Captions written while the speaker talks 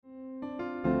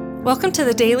Welcome to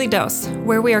the Daily Dose,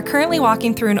 where we are currently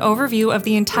walking through an overview of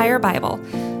the entire Bible.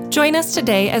 Join us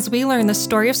today as we learn the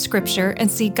story of Scripture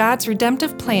and see God's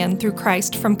redemptive plan through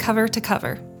Christ from cover to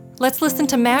cover. Let's listen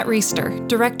to Matt Reisetter,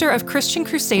 Director of Christian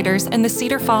Crusaders and the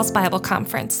Cedar Falls Bible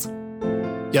Conference.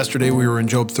 Yesterday, we were in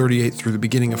Job 38 through the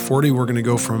beginning of 40. We're going to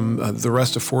go from the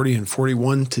rest of 40 and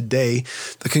 41 today.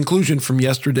 The conclusion from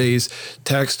yesterday's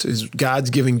text is God's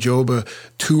giving Job a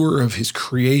tour of his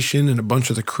creation and a bunch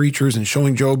of the creatures and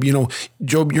showing Job,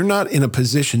 Job, you're not in a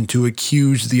position to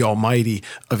accuse the Almighty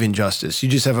of injustice. You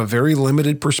just have a very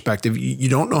limited perspective. You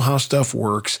don't know how stuff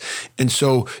works. And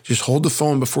so just hold the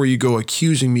phone before you go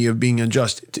accusing me of being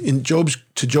unjust.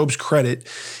 To Job's credit,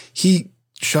 he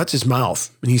shuts his mouth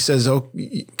and he says,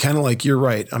 kind of like, you're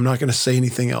right. I'm not going to say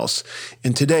anything else.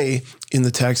 And today in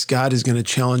the text, God is going to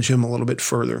challenge him a little bit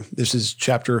further. This is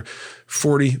chapter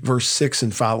 40, verse 6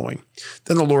 and following.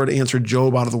 Then the Lord answered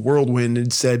Job out of the whirlwind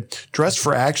and said, dress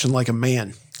for action like a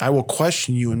man. I will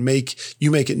question you and make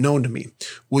it known to me.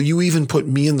 Will you even put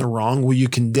me in the wrong? Will you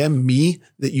condemn me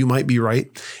that you might be right?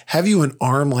 Have you an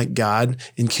arm like God?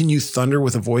 And can you thunder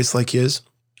with a voice like his?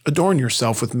 Adorn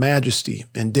yourself with majesty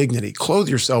and dignity. Clothe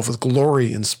yourself with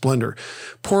glory and splendor.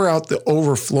 Pour out the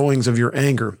overflowings of your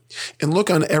anger. And look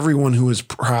on everyone who is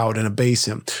proud and abase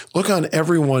him. Look on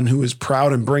everyone who is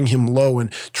proud and bring him low,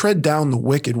 and tread down the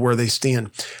wicked where they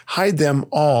stand. Hide them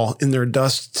all in their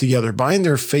dust together. Bind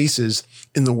their faces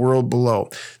in the world below.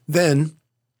 Then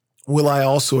will I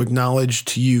also acknowledge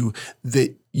to you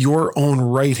that your own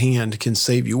right hand can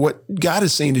save you. What God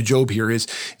is saying to Job here is,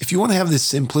 if you want to have this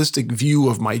simplistic view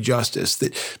of my justice,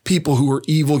 that people who are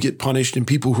evil get punished and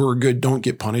people who are good don't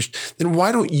get punished, then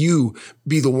why don't you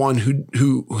be the one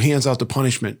who hands out the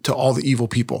punishment to all the evil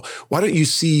people? Why don't you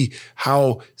see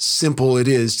how simple it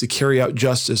is to carry out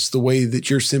justice the way that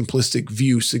your simplistic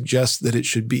view suggests that it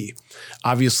should be?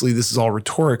 Obviously, this is all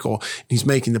rhetorical. And he's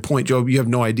making the point, Job, you have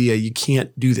no idea. You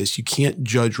can't do this. You can't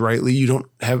judge rightly. You don't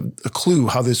have a clue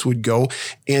how this would go.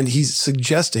 And he's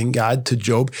suggesting, God, to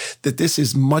Job, that this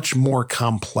is much more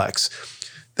complex.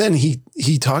 Then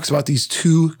he talks about these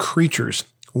two creatures.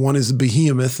 One is the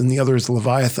behemoth and the other is the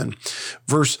Leviathan.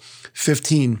 Verse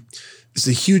 15 is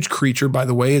a huge creature, by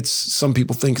the way. Some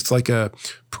people think it's like a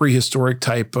prehistoric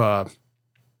type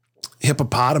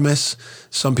hippopotamus.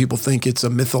 Some people think it's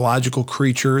a mythological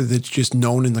creature that's just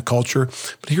known in the culture.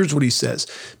 But here's what he says.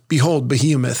 Behold,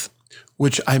 behemoth,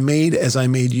 which I made as I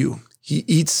made you. He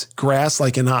eats grass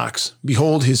like an ox.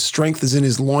 Behold, his strength is in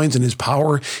his loins and his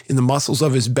power in the muscles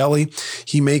of his belly.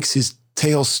 He makes his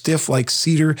tail stiff like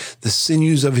cedar. The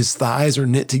sinews of his thighs are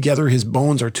knit together. His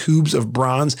bones are tubes of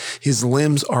bronze. His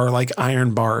limbs are like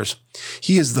iron bars.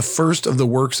 He is the first of the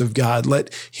works of God.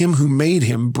 Let him who made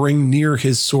him bring near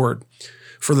his sword.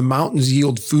 For the mountains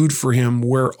yield food for him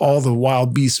where all the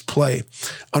wild beasts play.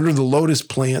 Under the lotus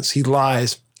plants he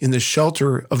lies, in the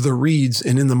shelter of the reeds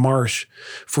and in the marsh.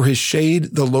 For his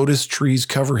shade, the lotus trees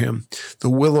cover him. The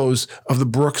willows of the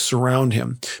brook surround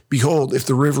him. Behold, if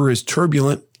the river is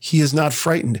turbulent, he is not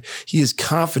frightened. He is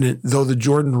confident, though the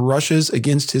Jordan rushes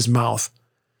against his mouth.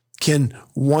 Can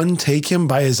one take him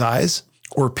by his eyes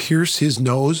or pierce his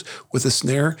nose with a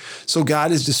snare? So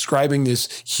God is describing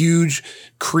this huge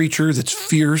creature that's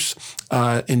fierce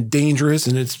and dangerous,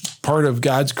 and it's part of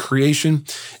God's creation,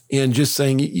 and just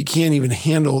saying you can't even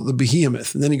handle the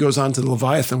behemoth. And then he goes on to the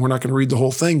Leviathan. We're not going to read the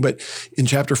whole thing, but in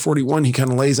chapter 41, he kind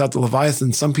of lays out the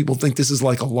Leviathan. Some people think this is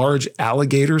like a large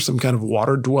alligator, some kind of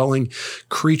water-dwelling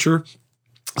creature.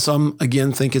 Some,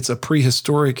 again, think it's a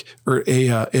prehistoric or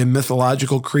a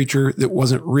mythological creature that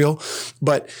wasn't real.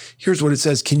 But here's what it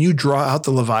says. Can you draw out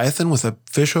the Leviathan with a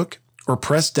fishhook or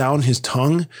press down his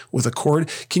tongue with a cord?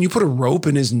 Can you put a rope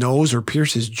in his nose or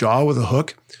pierce his jaw with a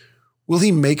hook? Will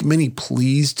he make many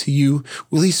pleas to you?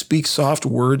 Will he speak soft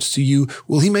words to you?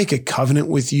 Will he make a covenant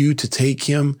with you to take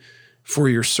him for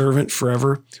your servant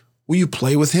forever? Will you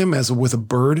play with him as with a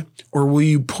bird, or will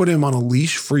you put him on a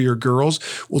leash for your girls?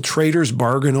 Will traders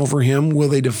bargain over him? Will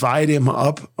they divide him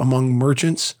up among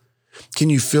merchants? Can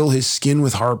you fill his skin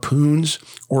with harpoons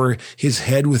or his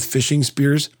head with fishing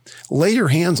spears? Lay your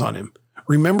hands on him.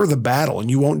 Remember the battle,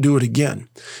 and you won't do it again.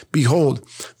 Behold,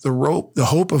 the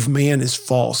hope of man is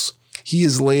false. He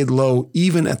is laid low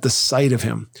even at the sight of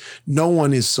him. No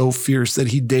one is so fierce that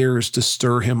he dares to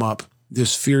stir him up.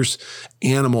 This fierce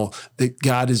animal that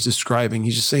God is describing.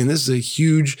 He's just saying this is a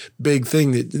huge, big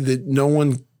thing that no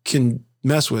one can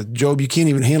mess with. Job, you can't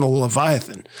even handle a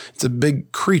Leviathan. It's a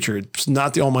big creature. It's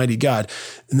not the Almighty God.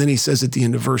 And then he says at the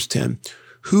end of verse 10,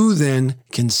 who then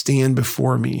can stand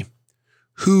before me?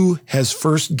 Who has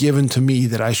first given to me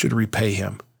that I should repay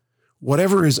him?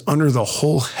 Whatever is under the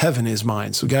whole heaven is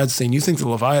mine. So God's saying, you think the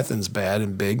Leviathan's bad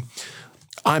and big.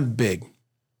 I'm big.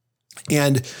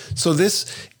 And so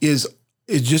this is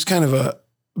just kind of a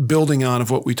building on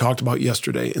of what we talked about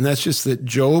yesterday. And that's just that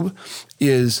Job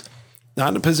is not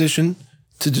in a position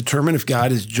to determine if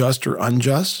God is just or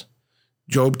unjust.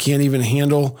 Job can't even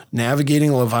handle navigating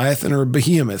a Leviathan or a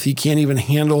behemoth. He can't even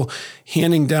handle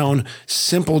handing down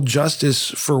simple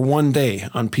justice for one day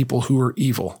on people who are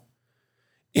evil.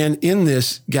 And in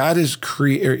this, God is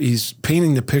he's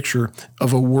painting the picture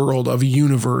of a world, of a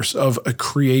universe, of a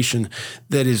creation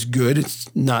that is good.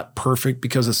 It's not perfect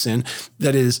because of sin.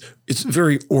 It's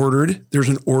very ordered. There's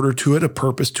an order to it, a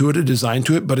purpose to it, a design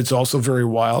to it, but it's also very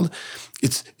wild.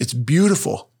 It's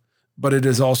beautiful, but it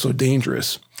is also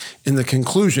dangerous. And the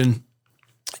conclusion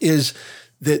is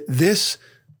that this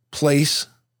place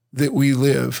that we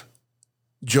live,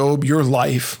 Job, your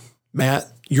life, Matt,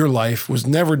 your life was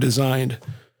never designed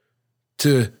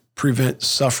to prevent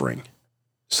suffering.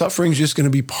 Suffering is just going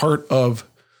to be part of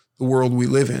the world we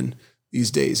live in these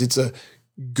days. It's a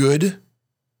good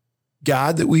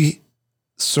God that we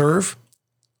serve,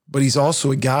 but he's also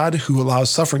a God who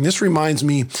allows suffering. This reminds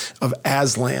me of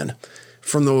Aslan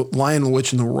from The Lion, the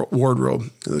Witch, and the Wardrobe,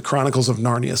 the Chronicles of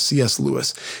Narnia, C.S.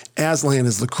 Lewis. Aslan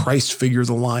is the Christ figure,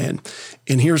 the lion.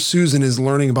 And here Susan is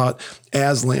learning about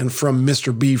Aslan from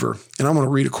Mr. Beaver. And I'm going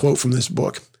to read a quote from this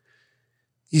book.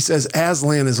 He says,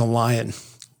 Aslan is a lion,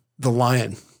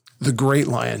 the great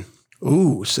lion.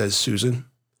 Ooh, says Susan.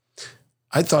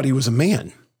 I thought he was a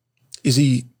man. Is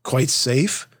he quite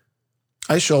safe?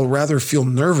 I shall rather feel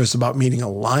nervous about meeting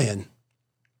a lion.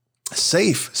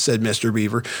 Safe, said Mr.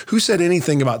 Beaver. Who said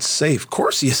anything about safe? Of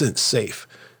course he isn't safe,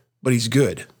 but he's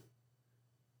good.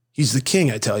 He's the king,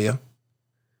 I tell you.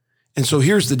 And so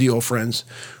here's the deal, friends.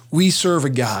 We serve a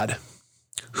God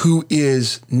who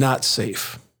is not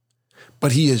safe,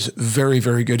 but he is very,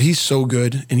 very good. He's so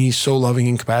good, and he's so loving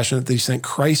and compassionate that he sent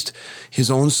Christ,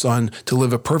 his own son, to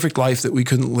live a perfect life that we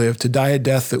couldn't live, to die a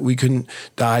death that we couldn't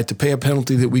die, to pay a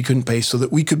penalty that we couldn't pay, so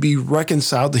that we could be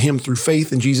reconciled to him through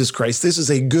faith in Jesus Christ. This is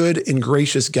a good and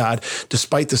gracious God,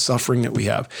 despite the suffering that we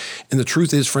have. And the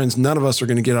truth is, friends, none of us are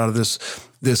going to get out of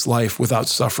this life without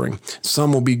suffering.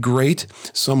 Some will be great,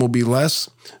 some will be less,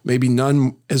 maybe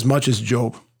none as much as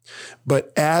Job.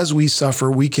 But as we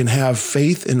suffer, we can have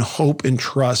faith and hope and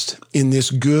trust in this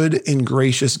good and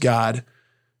gracious God.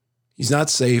 He's not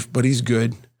safe, but he's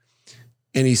good.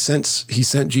 And he sent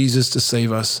Jesus to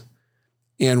save us.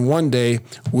 And one day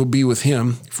we'll be with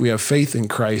him if we have faith in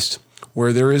Christ,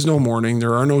 where there is no mourning,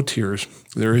 there are no tears,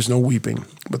 there is no weeping,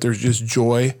 but there's just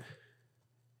joy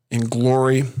and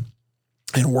glory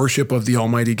and worship of the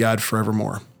Almighty God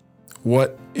forevermore.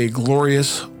 What a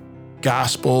glorious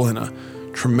gospel and a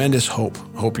tremendous hope.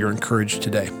 Hope you're encouraged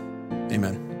today.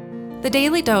 Amen. The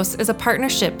Daily Dose is a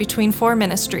partnership between 4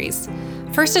 ministries.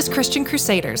 First is Christian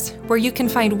Crusaders, where you can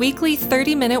find weekly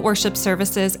 30-minute worship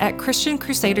services at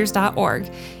christiancrusaders.org,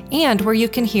 and where you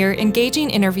can hear engaging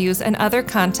interviews and other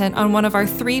content on one of our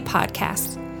 3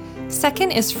 podcasts.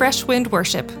 Second is Fresh Wind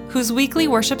Worship, whose weekly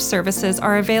worship services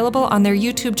are available on their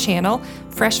YouTube channel,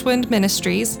 Fresh Wind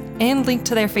Ministries, and linked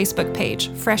to their Facebook page,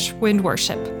 Fresh Wind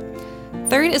Worship.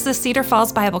 Third is the Cedar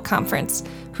Falls Bible Conference,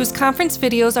 whose conference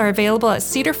videos are available at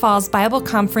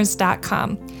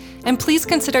cedarfallsbibleconference.com. And please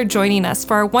consider joining us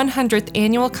for our 100th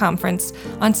annual conference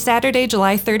on Saturday,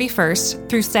 July 31st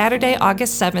through Saturday,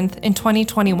 August 7th in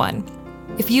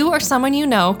 2021. If you or someone you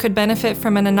know could benefit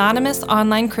from an anonymous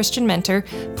online Christian mentor,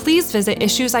 please visit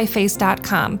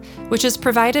issuesiface.com, which is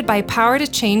provided by Power to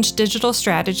Change Digital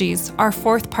Strategies, our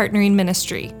 4th partnering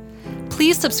ministry.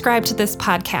 Please subscribe to this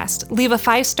podcast, leave a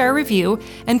 5-star review,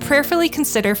 and prayerfully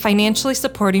consider financially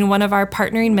supporting one of our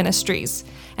partnering ministries.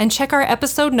 And check our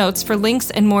episode notes for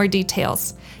links and more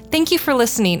details. Thank you for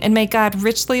listening, and may God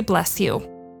richly bless you.